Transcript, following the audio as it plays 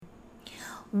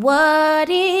What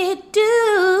it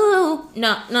do?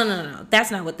 No.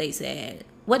 That's not what they said.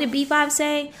 What did B5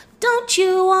 say? Don't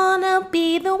you wanna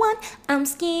be the one I'm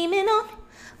scheming on?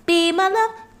 Be my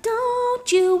love. Don't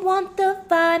you want the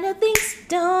finer things?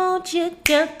 Don't you,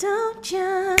 girl, don't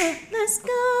you? Let's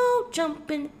go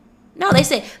jumping. No, they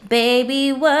said,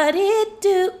 baby, what it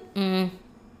do? Feeling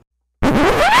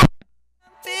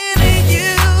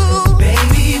you,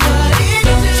 baby, what it do?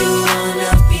 Don't you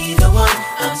wanna be the one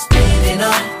I'm spinning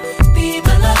on? Be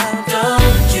my love,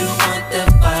 don't you want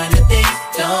the finer things?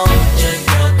 Don't you,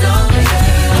 girl, don't you?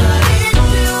 What it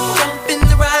do? Jump in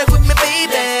the ride with me,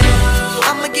 baby.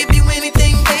 I'ma give you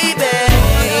anything, baby.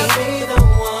 Be the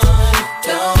one,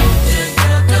 don't you,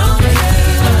 girl, don't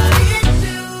you? What it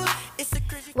do? It's a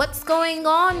crazy. What's going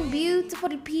on, beautiful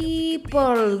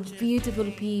people?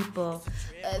 Beautiful people.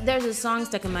 There's a song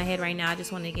stuck in my head right now. I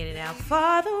just want to get it out.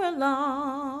 Farther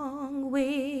along,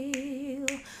 we'll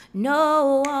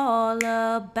know all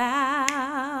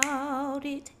about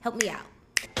it. Help me out.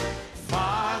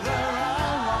 Farther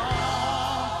along,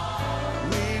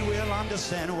 we will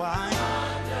understand why.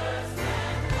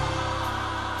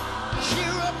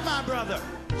 Cheer up, my brother.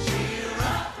 Cheer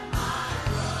up, my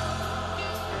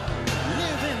brother.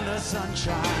 Live in the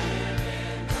sunshine.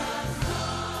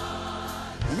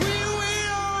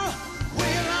 We'll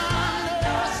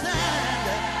understand.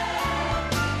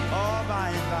 Oh, by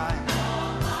and by.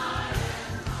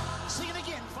 Sing it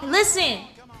again. Listen.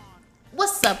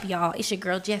 What's up, y'all? It's your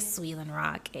girl, Jess Wheelan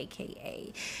Rock,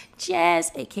 a.k.a. Jess,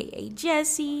 a.k.a.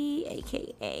 Jessie,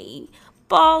 a.k.a.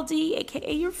 Baldy,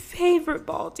 a.k.a. your favorite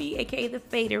Baldy, a.k.a. the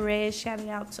Fader Red. Shout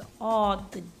out to all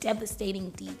the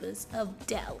devastating divas of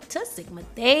Delta Sigma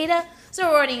Theta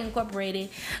Sorority Incorporated.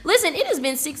 Listen, it has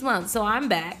been 6 months, so I'm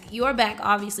back. You're back,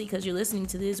 obviously, because you're listening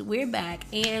to this. We're back,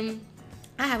 and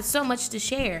I have so much to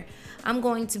share. I'm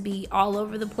going to be all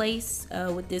over the place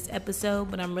with this episode,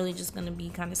 but I'm really just going to be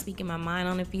kind of speaking my mind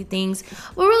on a few things.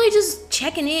 We're really just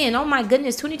checking in. Oh my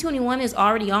goodness, 2021 is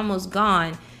already almost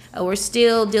gone. We're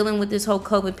still dealing with this whole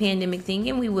COVID pandemic thing,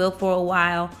 and we will for a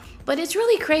while. But it's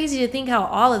really crazy to think how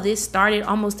all of this started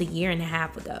almost a year and a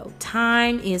half ago.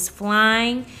 Time is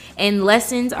flying, and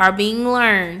lessons are being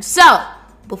learned. So,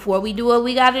 before we do what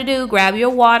we got to do, grab your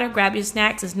water, grab your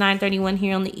snacks. It's 9:31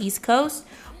 here on the East Coast.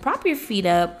 Prop your feet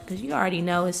up, because you already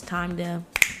know it's time to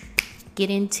get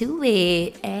into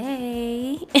it.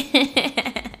 Hey.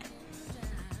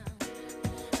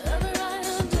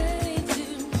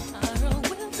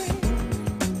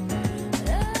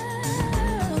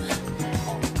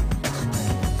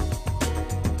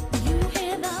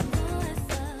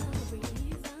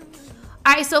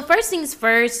 All right, so first things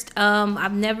first,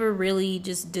 I've never really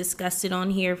just discussed it on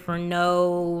here for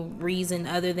no reason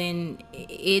other than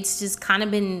it's just kind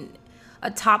of been a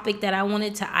topic that I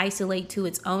wanted to isolate to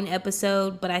its own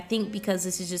episode, but I think because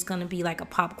this is just going to be like a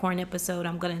popcorn episode,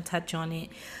 I'm going to touch on it.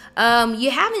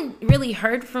 You haven't really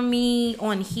heard from me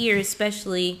on here,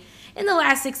 especially in the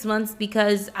last 6 months,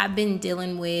 because I've been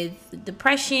dealing with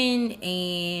depression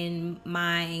and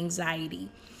my anxiety.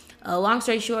 Long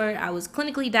story short, I was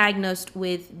clinically diagnosed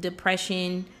with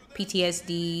depression,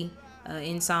 PTSD,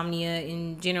 insomnia,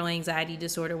 and general anxiety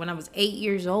disorder when I was 8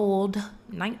 years old,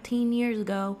 19 years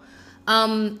ago.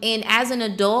 And as an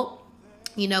adult,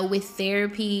 you know, with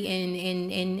therapy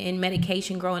and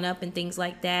medication growing up and things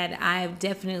like that, I've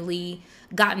definitely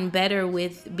gotten better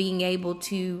with being able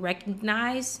to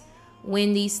recognize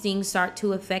when these things start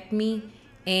to affect me.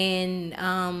 And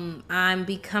I'm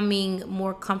becoming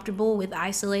more comfortable with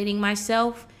isolating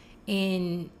myself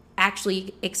and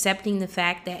actually accepting the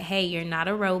fact that, hey, you're not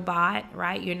a robot,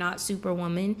 right? You're not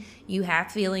Superwoman. You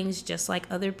have feelings just like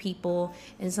other people.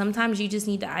 And sometimes you just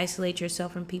need to isolate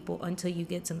yourself from people until you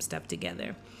get some stuff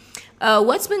together.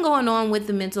 What's been going on with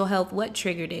the mental health? What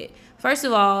triggered it? First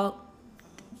of all,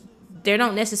 there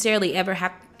don't necessarily ever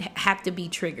have to be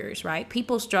triggers, right?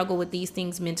 People struggle with these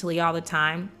things mentally all the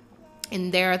time.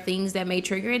 And there are things that may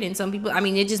trigger it. And some people, I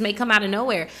mean, it just may come out of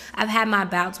nowhere. I've had my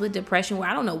bouts with depression where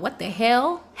I don't know what the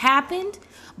hell happened,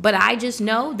 but I just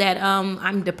know that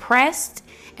I'm depressed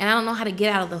and I don't know how to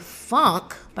get out of the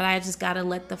funk, but I just got to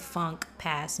let the funk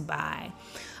pass by.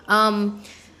 I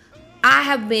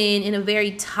have been in a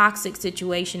very toxic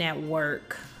situation at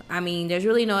work. I mean, there's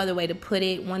really no other way to put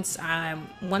it. Once I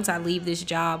leave this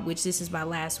job, which this is my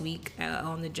last week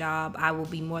on the job, I will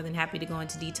be more than happy to go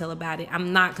into detail about it.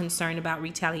 I'm not concerned about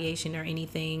retaliation or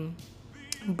anything,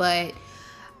 but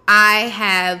I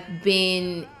have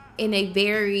been in a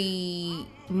very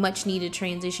much needed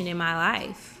transition in my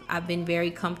life. I've been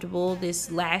very comfortable this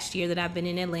last year that I've been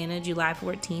in Atlanta. July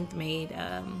 14th made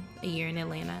a year in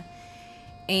Atlanta.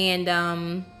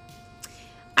 And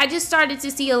I just started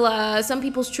to see some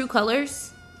people's true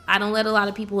colors. I don't let a lot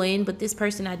of people in, but this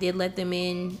person, I did let them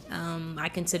in. I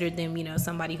considered them, you know,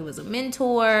 somebody who was a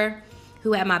mentor,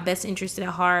 who had my best interest at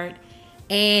heart.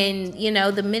 And, you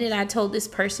know, the minute I told this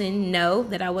person no,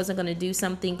 that I wasn't going to do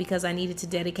something because I needed to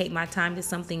dedicate my time to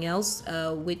something else,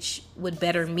 which would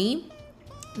better me,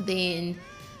 then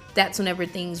that's whenever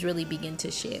things really begin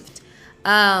to shift.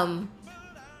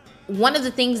 One of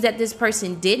the things that this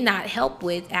person did not help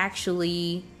with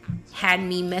actually had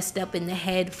me messed up in the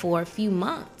head for a few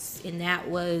months, and that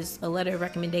was a letter of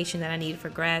recommendation that I needed for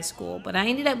grad school. But I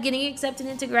ended up getting accepted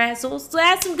into grad school, so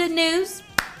that's some good news.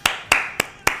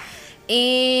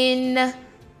 In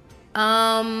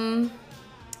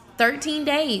 13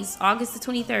 days, August the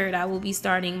 23rd, I will be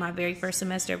starting my very first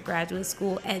semester of graduate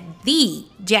school at the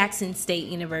Jackson State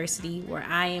University, where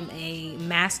I am a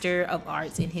Master of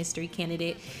Arts in History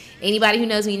candidate. Anybody who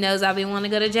knows me knows I've been wanting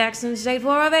to go to Jackson State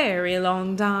for a very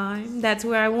long time. That's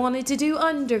where I wanted to do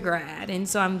undergrad, and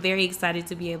so I'm very excited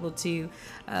to be able to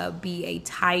be a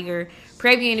Tiger.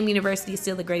 Prairie View A&M University is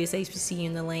still the greatest HBCU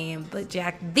in the land, but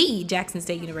the Jackson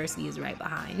State University is right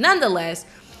behind. Nonetheless,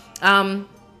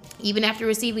 even after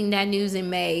receiving that news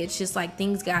in May, it's just like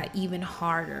things got even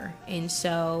harder. And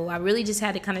so I really just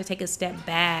had to kind of take a step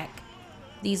back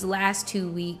these last 2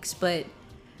 weeks. But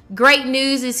great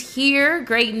news is here.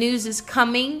 Great news is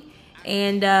coming.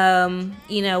 And,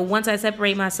 you know, once I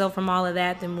separate myself from all of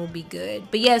that, then we'll be good.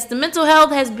 But yes, the mental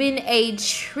health has been a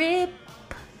trip.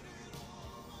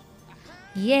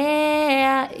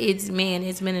 Yeah, it's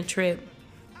been a trip.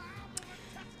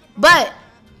 But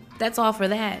that's all for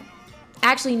that.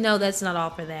 Actually, no, that's not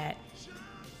all for that.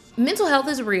 Mental health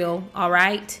is real, all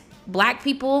right? Black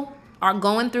people are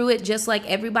going through it just like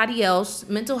everybody else.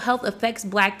 Mental health affects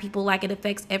Black people like it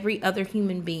affects every other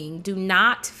human being. Do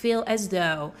not feel as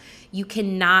though you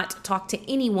cannot talk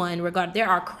to anyone. There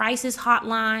are crisis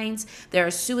hotlines. There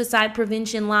are suicide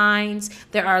prevention lines.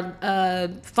 There are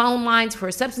phone lines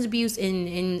for substance abuse and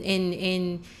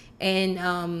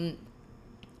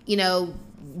you know,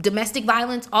 domestic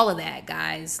violence, all of that,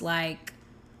 guys. Like,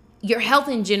 your health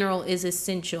in general is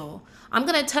essential. I'm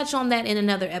going to touch on that in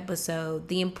another episode,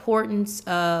 the importance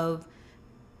of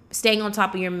staying on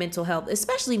top of your mental health,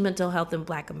 especially mental health in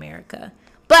Black America.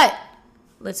 But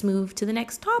let's move to the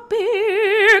next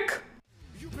topic.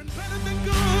 You've been better than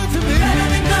good to me. Better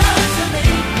than good to me.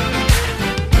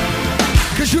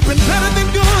 'Cause you've been better than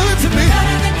good to me.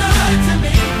 Better than good to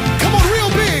me. Come on,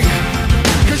 real big.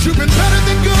 'Cause you've been better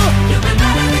than good. You've been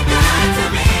better than good to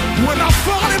me. When I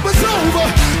thought it was over,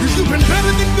 you've been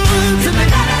better than good to me.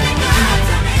 Better than good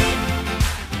to me.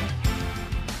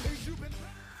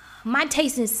 My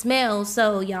taste and smell.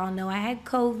 So y'all know I had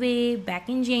COVID back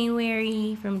in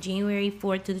January. From January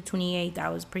 4th to the 28th, I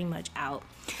was pretty much out.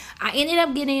 I ended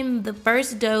up getting the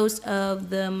first dose of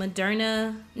the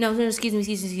Moderna. No,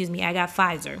 excuse me. I got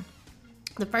Pfizer.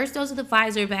 The first dose of the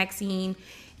Pfizer vaccine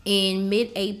in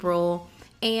mid-April.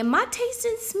 And my taste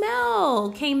and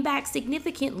smell came back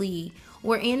significantly.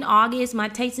 We're in August. My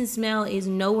taste and smell is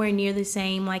nowhere near the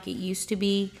same like it used to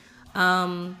be.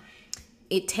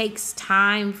 It takes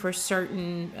time for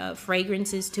certain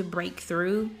fragrances to break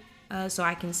through so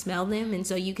I can smell them. And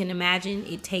so you can imagine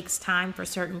it takes time for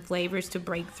certain flavors to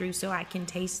break through so I can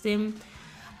taste them.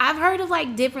 I've heard of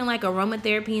like different like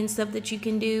aromatherapy and stuff that you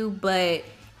can do, but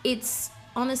it's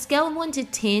on a scale of 1 to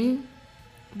 10.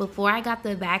 Before I got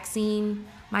the vaccine,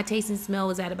 my taste and smell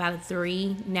was at about a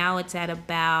 3. Now it's at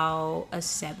about a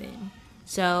 7.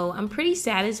 So I'm pretty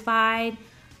satisfied.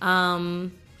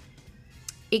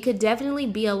 It could definitely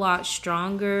be a lot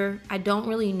stronger. I don't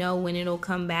really know when it'll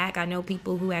come back. I know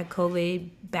people who had COVID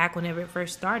back whenever it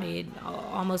first started,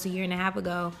 almost a year and a half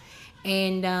ago,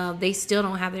 and they still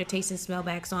don't have their taste and smell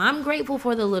back. So I'm grateful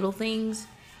for the little things.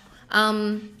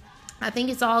 I think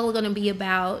it's all going to be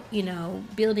about, you know,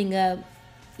 building up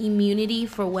immunity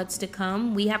for what's to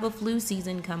come. We have a flu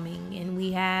season coming, and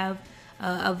we have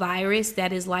a virus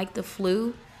that is like the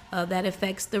flu that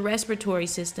affects the respiratory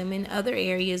system in other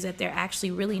areas that they're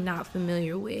actually really not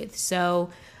familiar with. So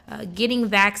getting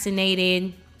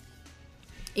vaccinated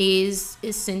is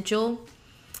essential.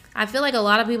 I feel like a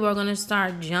lot of people are going to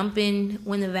start jumping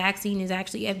when the vaccine is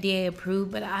actually FDA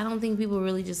approved, but I don't think people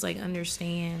really just like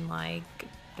understand, like,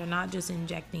 they're not just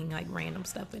injecting like random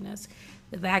stuff in us.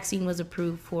 The vaccine was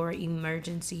approved for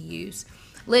emergency use.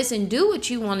 Listen, do what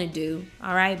you want to do,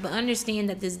 all right? But understand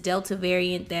that this Delta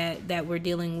variant that we're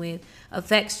dealing with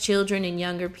affects children and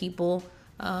younger people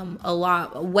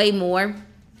way more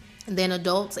than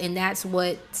adults. And that's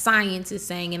what science is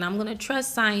saying. And I'm going to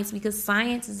trust science because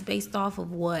science is based off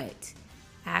of what?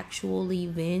 Actual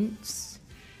events,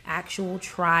 actual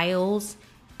trials,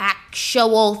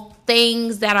 actual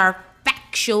things that are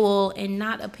factual and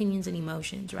not opinions and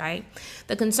emotions, right?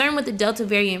 The concern with the Delta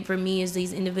variant for me is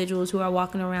these individuals who are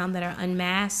walking around that are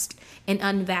unmasked and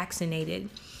unvaccinated.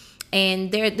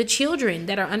 And they're the children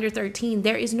that are under 13,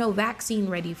 there is no vaccine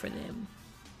ready for them.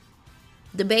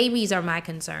 The babies are my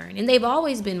concern, and they've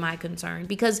always been my concern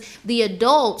because the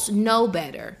adults know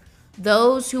better.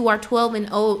 Those who are 12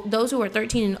 and old, those who are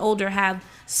 13 and older have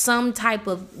some type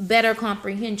of better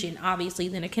comprehension, obviously,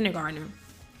 than a kindergartner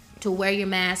to wear your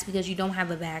mask because you don't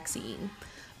have a vaccine.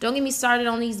 Don't get me started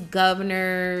on these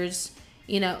governors.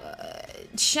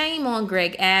 Shame on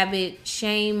Greg Abbott.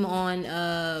 Shame on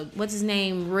what's his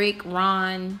name,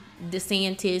 Ron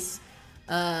DeSantis,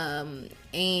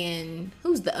 and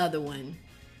who's the other one?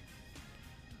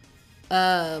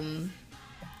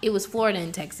 It was Florida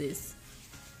and Texas.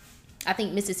 I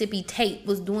think Mississippi Tate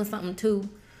was doing something too,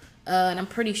 and I'm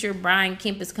pretty sure Brian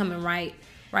Kemp is coming right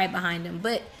behind him.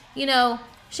 But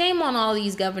shame on all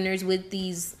these governors with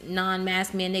these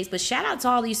non-mask mandates, but shout out to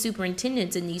all these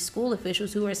superintendents and these school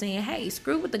officials who are saying, hey,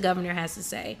 screw what the governor has to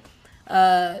say.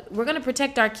 We're going to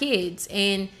protect our kids.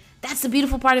 And that's the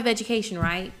beautiful part of education,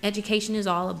 right? Education is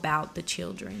all about the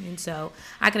children. And so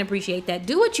I can appreciate that.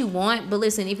 Do what you want, but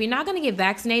listen, if you're not going to get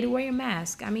vaccinated, wear your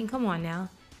mask. I mean, come on now.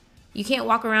 You can't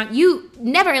walk around. You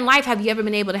never in life have you ever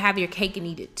been able to have your cake and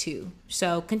eat it too.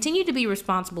 So continue to be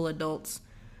responsible adults.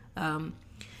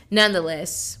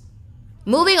 Nonetheless,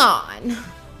 moving on.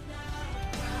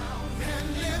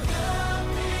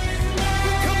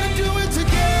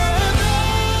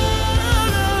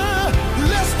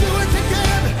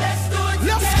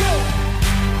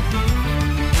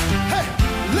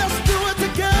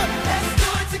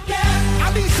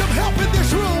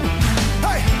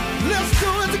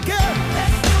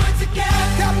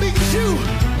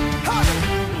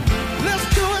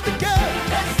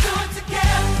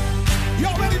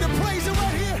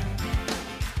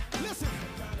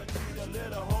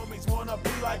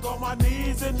 On my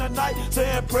knees in the night,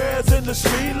 saying prayers in the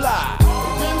street light.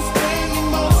 Been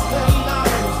spending most of their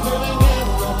lives living in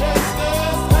the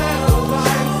gangster's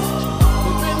paradise.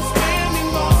 We've been spending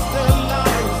most of their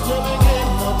lives living in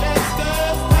the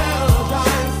gangster's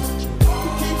paradise. We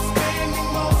keep spending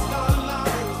most of our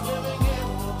lives living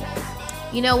in the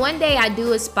gangster's. One day I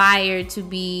do aspire to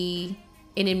be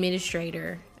an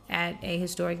administrator at a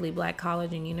historically black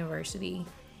college and university.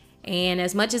 And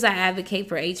as much as I advocate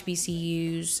for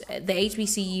HBCUs, the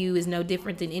HBCU is no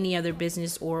different than any other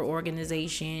business or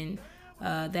organization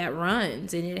that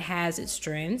runs. And it has its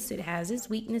strengths, it has its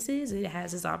weaknesses, it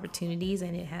has its opportunities,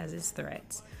 and it has its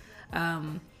threats.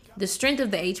 The strength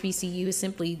of the HBCU is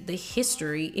simply the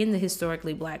history in the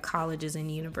historically black colleges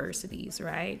and universities,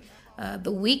 right?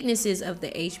 The weaknesses of the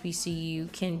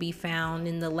HBCU can be found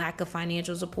in the lack of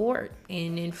financial support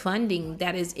and in funding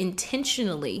that is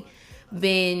intentionally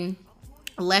been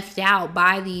left out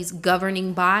by these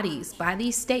governing bodies, by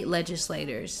these state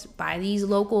legislators, by these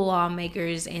local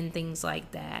lawmakers and things like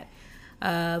that.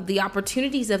 The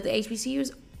opportunities of the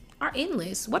HBCUs are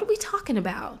endless. What are we talking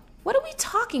about? What are we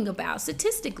talking about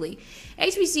statistically?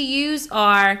 HBCUs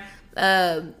are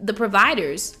the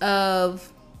providers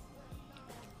of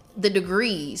the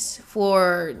degrees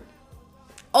for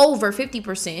over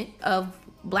 50% of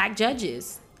black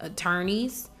judges,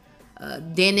 attorneys,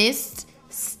 dentists,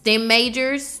 STEM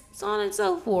majors, so on and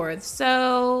so forth.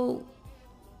 So,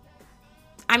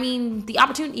 I mean, the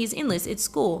opportunity is endless. It's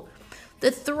school. The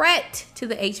threat to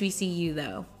the HBCU,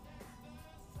 though,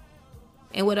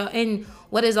 and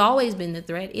what has always been the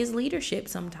threat is leadership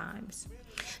sometimes.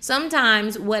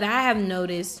 Sometimes what I have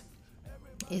noticed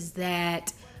is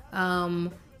that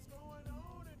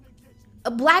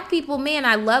black people, man,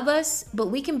 I love us, but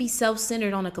we can be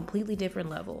self-centered on a completely different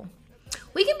level.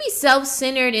 We can be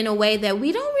self-centered in a way that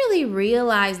we don't really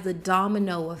realize the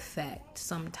domino effect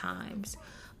sometimes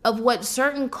of what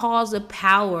certain calls of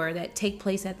power that take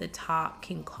place at the top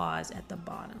can cause at the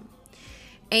bottom.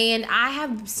 And I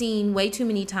have seen way too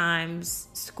many times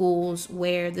schools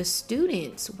where the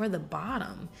students were the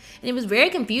bottom. And it was very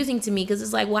confusing to me because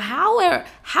it's like, well,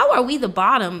 how are we the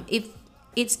bottom if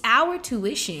it's our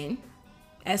tuition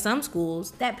at some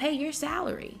schools that pay your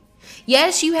salary?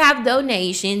 Yes, you have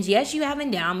donations. Yes, you have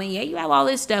endowment. Yeah, you have all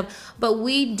this stuff. But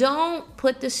we don't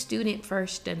put the student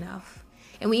first enough.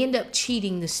 And we end up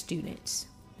cheating the students.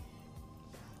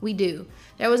 We do.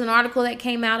 There was an article that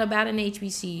came out about an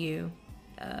HBCU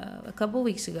a couple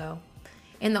weeks ago.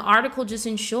 And the article just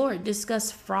in short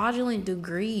discussed fraudulent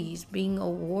degrees being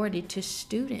awarded to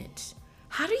students.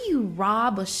 How do you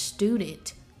rob a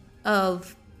student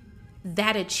of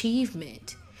that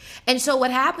achievement? And so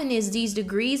what happened is these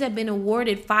degrees have been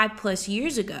awarded 5+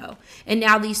 years ago. And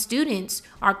now these students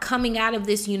are coming out of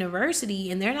this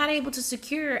university and they're not able to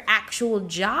secure actual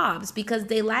jobs because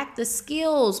they lack the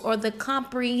skills or the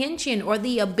comprehension or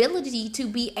the ability to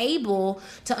be able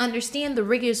to understand the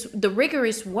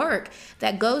rigorous work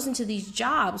that goes into these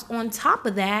jobs. On top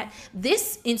of that,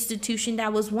 this institution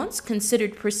that was once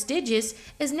considered prestigious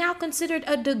is now considered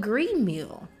a degree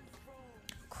mill.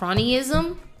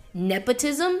 Cronyism,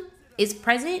 nepotism is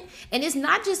present, and it's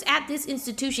not just at this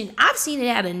institution. I've seen it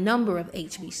at a number of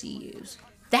HBCUs.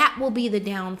 That will be the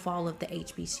downfall of the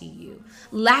HBCU.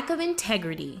 Lack of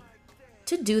integrity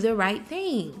to do the right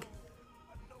thing.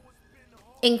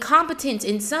 Incompetence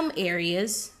in some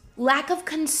areas. Lack of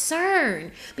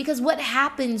concern. Because what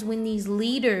happens when these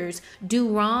leaders do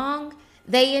wrong?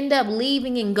 They end up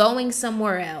leaving and going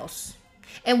somewhere else.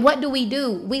 And what do?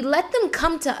 We let them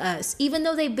come to us, even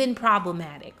though they've been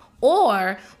problematic.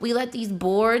 Or we let these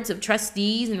boards of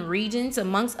trustees and regents,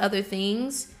 amongst other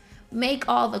things, make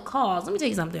all the calls. Let me tell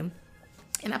you something.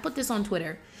 And I put this on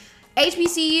Twitter.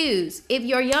 HBCUs, if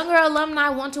your younger alumni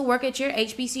want to work at your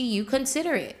HBCU,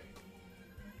 consider it.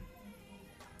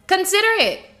 Consider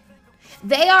it.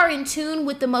 They are in tune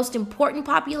with the most important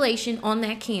population on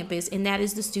that campus, and that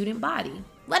is the student body.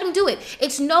 Let them do it.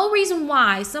 It's no reason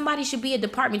why somebody should be a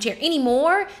department chair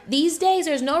anymore. These days,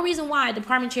 there's no reason why a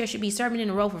department chair should be serving in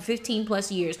a role for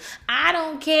 15+ years. I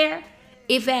don't care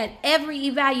if at every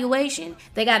evaluation,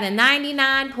 they got a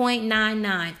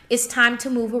 99.99. It's time to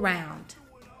move around.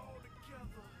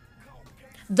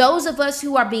 Those of us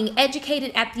who are being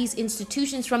educated at these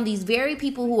institutions from these very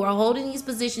people who are holding these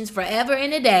positions forever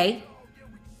and a day,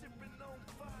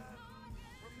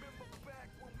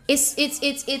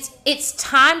 It's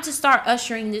time to start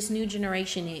ushering this new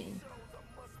generation in,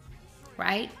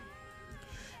 right?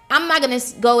 I'm not going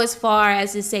to go as far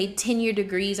as to say tenure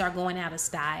degrees are going out of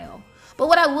style. But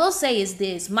what I will say is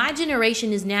this. My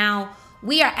generation is now,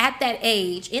 we are at that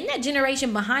age, and that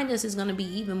generation behind us is going to be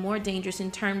even more dangerous in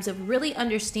terms of really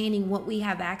understanding what we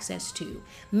have access to,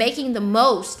 making the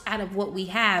most out of what we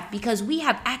have, because we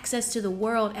have access to the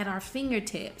world at our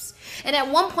fingertips. And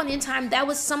at one point in time, that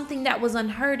was something that was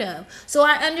unheard of. So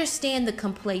I understand the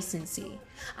complacency.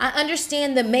 I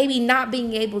understand the maybe not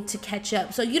being able to catch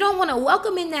up. So you don't want to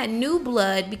welcome in that new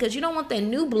blood because you don't want that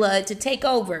new blood to take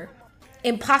over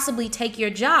and possibly take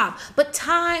your job. But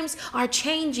times are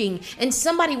changing, and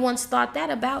somebody once thought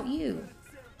that about you.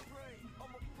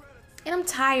 And I'm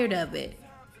tired of it.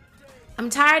 I'm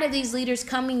tired of these leaders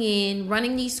coming in,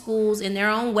 running these schools in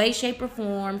their own way, shape, or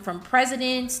form, from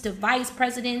presidents to vice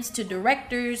presidents to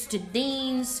directors to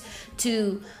deans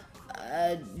to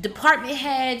department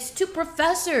heads to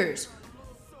professors,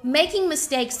 making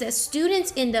mistakes that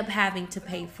students end up having to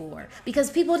pay for because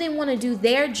people didn't want to do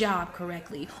their job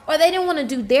correctly, or they didn't want to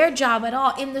do their job at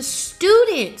all, and the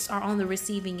students are on the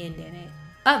receiving end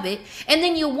of it. And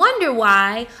then you wonder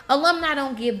why alumni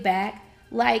don't give back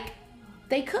like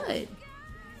they could.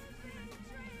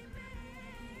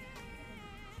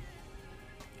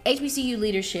 HBCU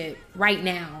leadership right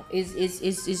now is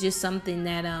just something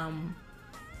that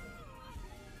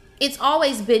it's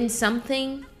always been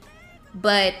something.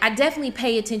 But I definitely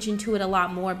pay attention to it a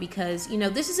lot more because, you know,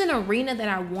 this is an arena that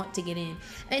I want to get in.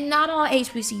 And not all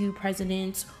HBCU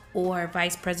presidents or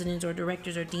vice presidents or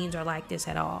directors or deans are like this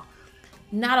at all.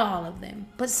 Not all of them.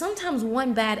 But sometimes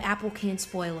one bad apple can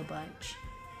spoil a bunch.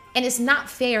 And it's not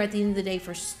fair at the end of the day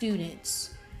for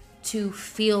students to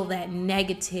feel that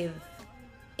negative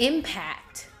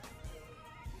impact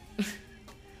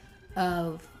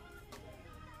of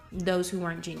those who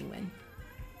weren't genuine.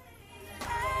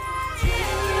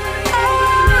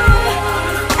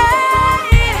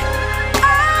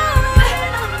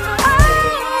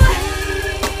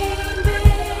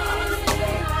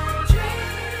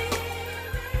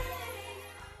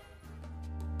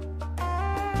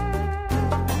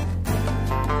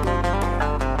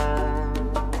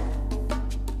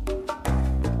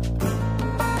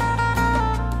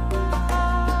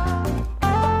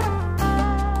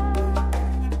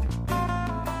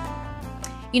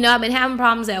 You know, I've been having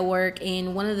problems at work,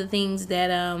 and one of the things that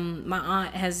my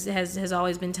aunt has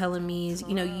always been telling me is,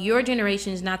 you know, your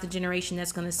generation is not the generation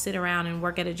that's going to sit around and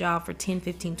work at a job for 10,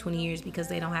 15, 20 years because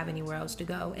they don't have anywhere else to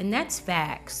go. And that's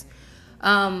facts.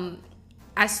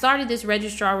 I started this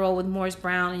registrar role with Morris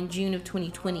Brown in June of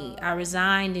 2020. I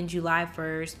resigned in July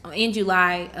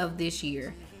of this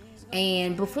year.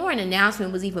 And before an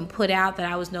announcement was even put out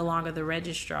that I was no longer the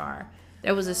registrar,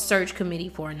 there was a search committee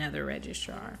for another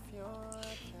registrar.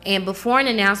 And before an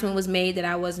announcement was made that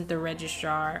I wasn't the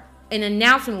registrar, an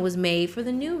announcement was made for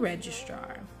the new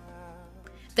registrar.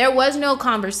 There was no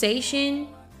conversation.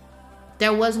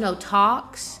 There was no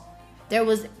talks. There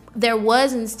was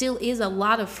and still is a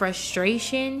lot of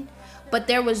frustration, but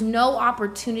there was no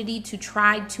opportunity to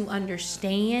try to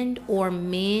understand or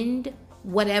mend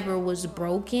whatever was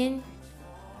broken.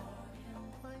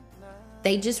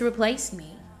 They just replaced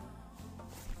me.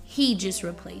 He just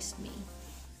replaced me.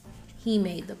 He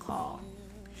made the call.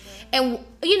 And,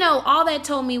 you know, all that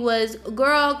told me was,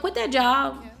 girl, quit that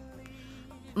job.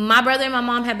 My brother and my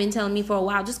mom have been telling me for a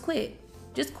while, just quit.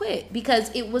 Just quit. Because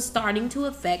it was starting to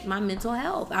affect my mental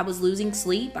health. I was losing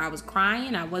sleep. I was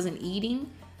crying. I wasn't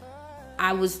eating.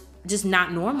 I was just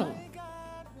not normal.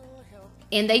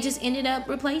 And they just ended up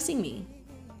replacing me,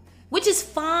 which is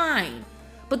fine.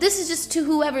 But this is just to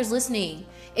whoever's listening.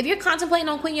 If you're contemplating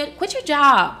on quit your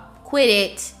job. Quit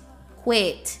it.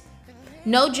 Quit.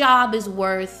 No job is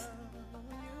worth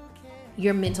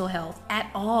your mental health at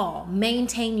all.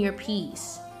 Maintain your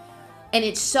peace. And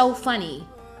it's so funny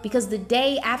because the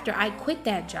day after I quit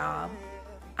that job,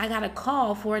 I got a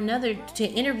call to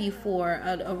interview for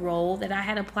a role that I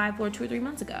had applied for 2 or 3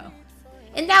 months ago.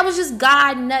 And that was just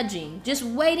God nudging, just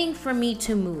waiting for me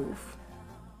to move.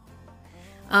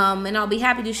 And I'll be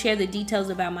happy to share the details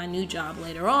about my new job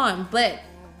later on. But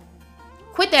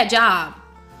quit that job.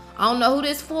 I don't know who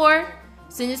this for.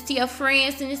 Send this to your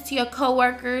friends. Send this to your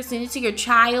coworkers. Send it to your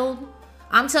child.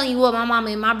 I'm telling you what my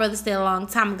mama and my brother said a long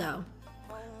time ago.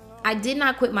 I did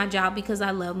not quit my job because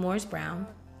I love Morris Brown.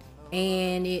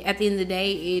 And at the end of the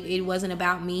day, it wasn't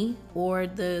about me or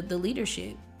the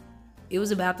leadership. It was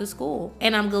about the school.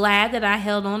 And I'm glad that I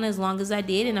held on as long as I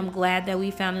did. And I'm glad that we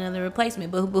found another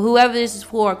replacement. But whoever this is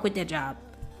for, quit that job.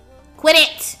 Quit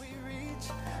it.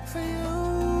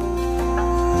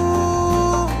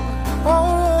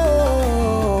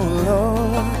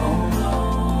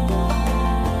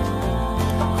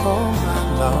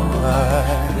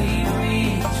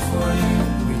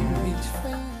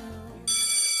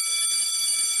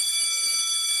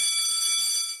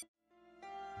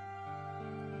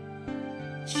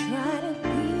 Try to be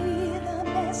the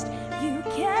best you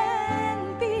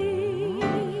can be.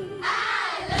 I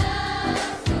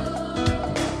love you.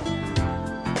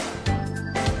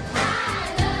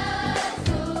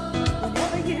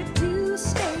 Whatever you do,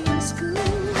 stay in school.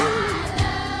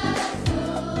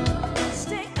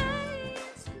 Stay in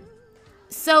school.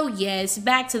 So yes,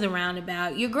 back to the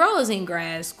roundabout. Your girl is in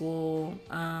grad school.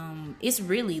 It's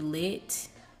really lit.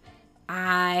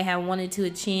 I have wanted to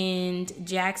attend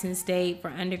Jackson State for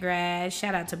undergrad.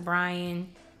 Shout out to Brian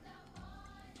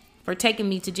for taking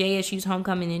me to JSU's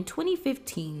homecoming in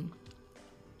 2015.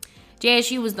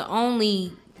 JSU was the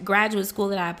only graduate school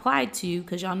that I applied to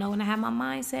because y'all know when I have my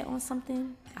mind set on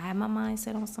something,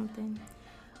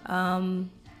 and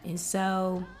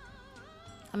so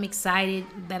I'm excited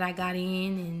that I got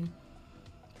in, and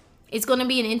it's going to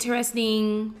be an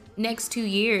interesting next 2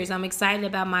 years. I'm excited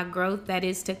about my growth that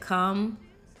is to come.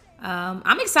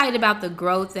 I'm excited about the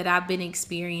growth that I've been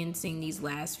experiencing these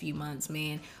last few months,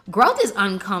 man. Growth is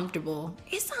uncomfortable.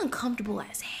 It's uncomfortable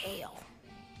as hell.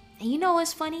 And you know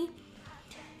what's funny?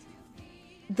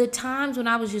 The times when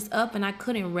I was just up and I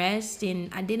couldn't rest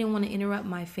and I didn't want to interrupt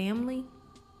my family,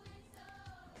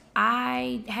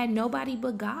 I had nobody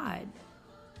but God.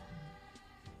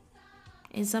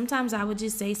 And sometimes I would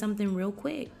just say something real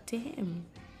quick to him.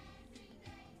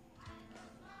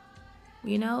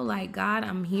 You know, like, God,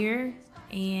 I'm here.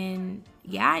 And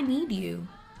yeah, I need you.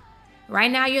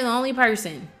 Right now, you're the only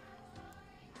person.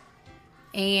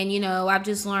 And, you know, I've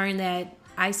just learned that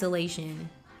isolation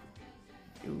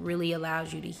really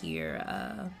allows you to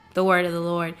hear the word of the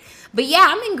Lord. But yeah,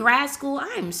 I'm in grad school.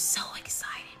 I'm so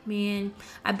excited, man.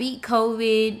 I beat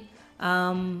COVID.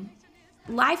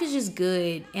 Life is just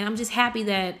good, and I'm just happy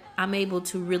that I'm able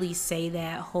to really say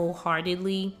that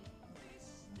wholeheartedly.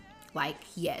 Like,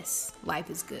 yes, life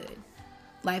is good.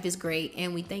 Life is great,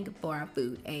 and we thank Him for our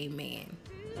food. Amen.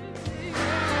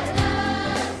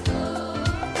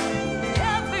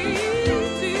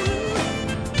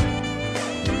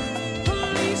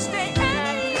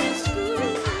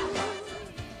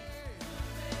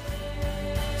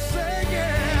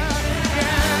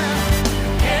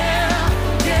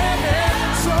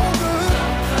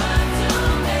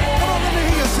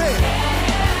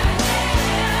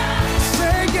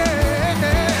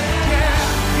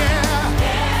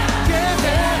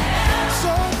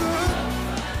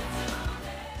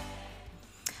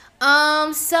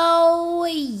 So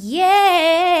yeah.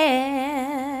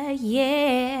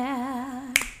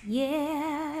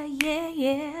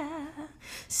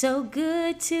 So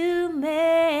good to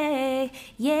me.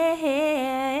 Yeah.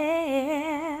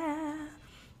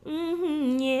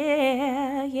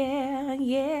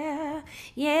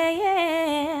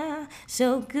 Yeah,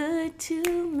 so good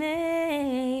to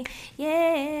me.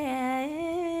 Yeah.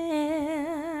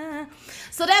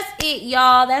 So that's it,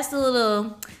 y'all. That's a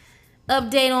little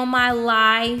update on my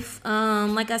life.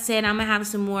 Like I said, I'm gonna have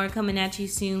some more coming at you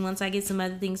soon once I get some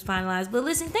other things finalized. But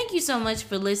listen, thank you so much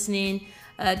for listening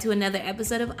to another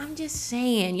episode of I'm Just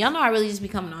Saying. Y'all know I really just be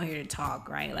coming on here to talk,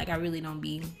 right? Like I really don't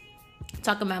be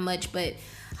talking about much, but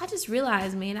I just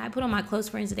realized, man, I put on my close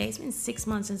friends today. It's been 6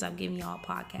 months since I've given y'all a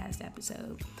podcast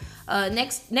episode.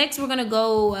 Next we're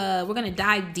gonna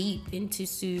dive deep into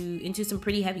some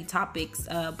pretty heavy topics,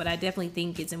 but I definitely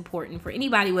think it's important for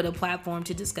anybody with a platform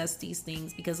to discuss these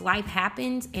things because life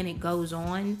happens and it goes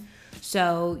on.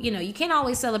 So, you can't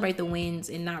always celebrate the wins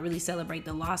and not really celebrate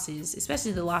the losses,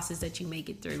 especially the losses that you make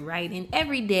it through, right? And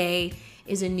every day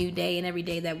is a new day, and every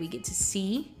day that we get to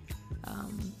see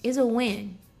is a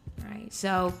win, right?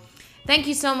 So thank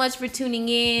you so much for tuning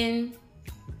in.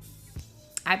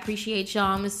 I appreciate y'all.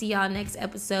 I'm gonna see y'all next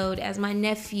episode as my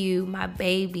nephew, my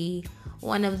baby,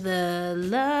 one of the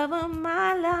love of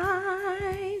my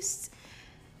lives,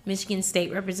 Michigan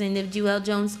State Representative Jewel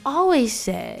Jones always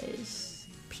says,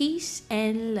 peace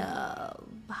and love.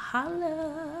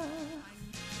 Holla.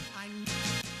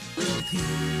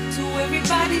 To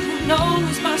everybody who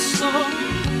knows my story,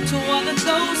 to all of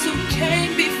those who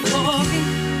came before me,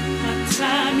 my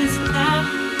time is now.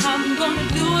 I'm gonna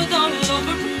do it all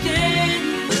over again.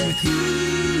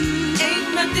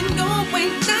 Ain't nothing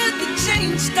going, nothing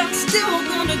changed. I'm still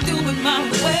gonna do it my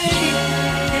way.